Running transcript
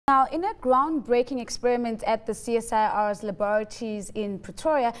Now, in a groundbreaking experiment at the CSIR's laboratories in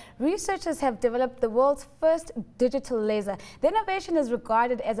Pretoria, researchers have developed the world's first digital laser. The innovation is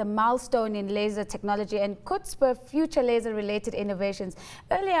regarded as a milestone in laser technology and could spur future laser-related innovations.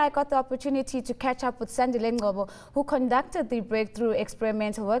 Earlier, I got the opportunity to catch up with Sandile Ngcobo, who conducted the breakthrough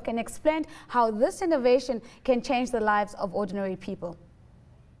experimental work and explained how this innovation can change the lives of ordinary people.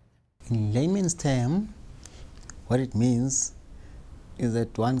 In layman's terms, what it means is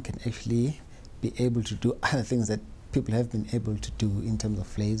that one can actually be able to do other things that people have been able to do in terms of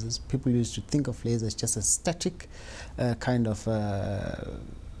lasers. People used to think of lasers just as static kind of a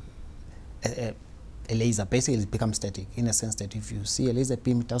laser. Basically, it becomes static in a sense that if you see a laser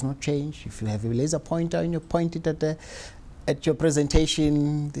beam, it does not change. If you have a laser pointer and you point it at your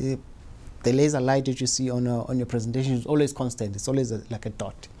presentation, the laser light that you see on your presentation is always constant. It's always like a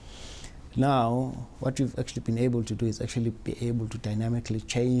dot. Now, what we've actually been able to do is actually be able to dynamically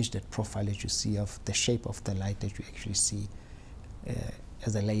change that profile that you see of the shape of the light that you actually see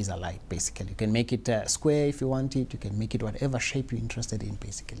as a laser light, basically. You can make it square if you want it. You can make it whatever shape you're interested in,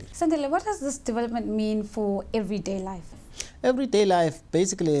 basically. Sandile, what does this development mean for everyday life? Everyday life,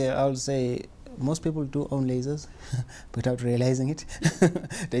 basically, I would say most people do own lasers without realizing it.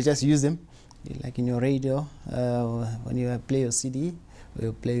 They just use them. Like in your radio, when you play your CD,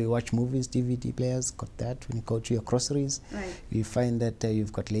 you watch movies, DVD players, got that. When you go to your groceries, right, you find that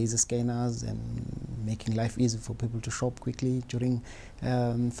you've got laser scanners and making life easy for people to shop quickly during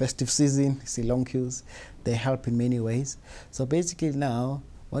festive season. You see long queues. They help in many ways. So basically now,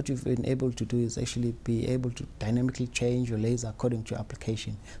 what you've been able to do is actually be able to dynamically change your laser according to your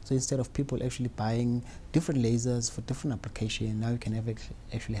application. So instead of people actually buying different lasers for different application, now you can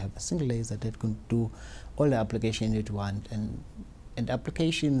actually have a single laser that can do all the application that you want. And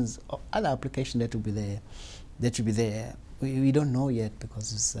applications, or other applications that will be there, we don't know yet,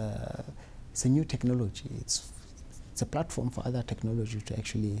 because it's a new technology. It's a platform for other technology to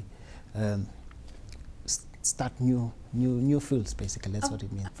actually start new fields, basically. That's what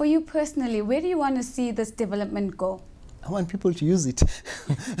it means. For you personally, where do you want to see this development go? I want people to use it.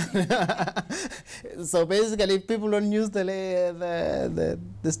 So basically, if people don't use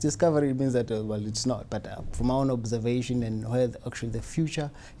this discovery, it means that, well, it's not. But from our own observation and where actually the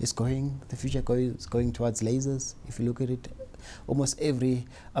future is going, is going towards lasers. If you look at it, almost every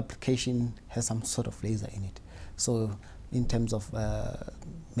application has some sort of laser in it. So in terms of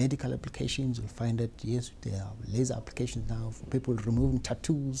medical applications, you'll find that, yes, there are laser applications now for people removing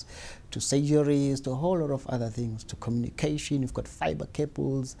tattoos, to surgeries, to a whole lot of other things, to communication. You've got fiber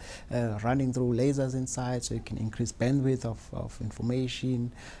cables running through lasers inside, so you can increase bandwidth of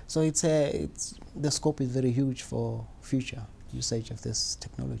information. So the scope is very huge for future usage of this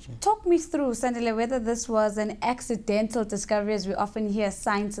technology. Talk me through, Sandile, whether this was an accidental discovery, as we often hear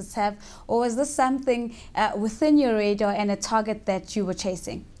scientists have, or was this something within your radar and a target that you were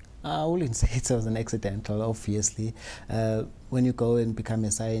chasing? I wouldn't say it was an accidental, obviously. When you go and become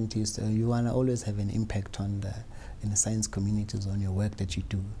a scientist, you want to always have an impact in the science communities on your work that you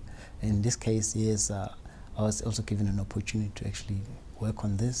do. In this case, yes, I was also given an opportunity to actually work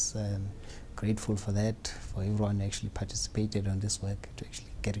on this. Grateful for that, for everyone who actually participated on this work to actually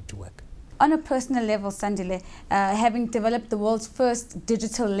get it to work. On a personal level, Sandile, having developed the world's first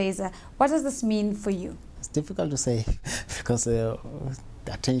digital laser, what does this mean for you? It's difficult to say because the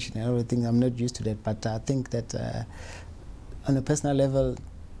attention and everything, I'm not used to that, but I think that on a personal level, it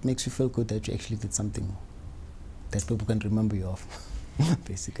makes you feel good that you actually did something that people can remember you of.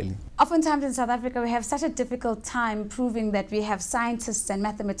 Basically. Oftentimes in South Africa, we have such a difficult time proving that we have scientists and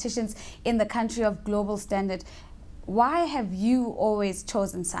mathematicians in the country of global standard. Why have you always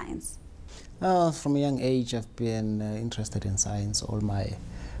chosen science? From a young age, I've been interested in science. All my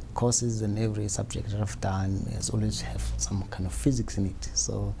courses and every subject that I've done has always have some kind of physics in it.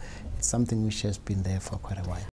 So it's something which has been there for quite a while.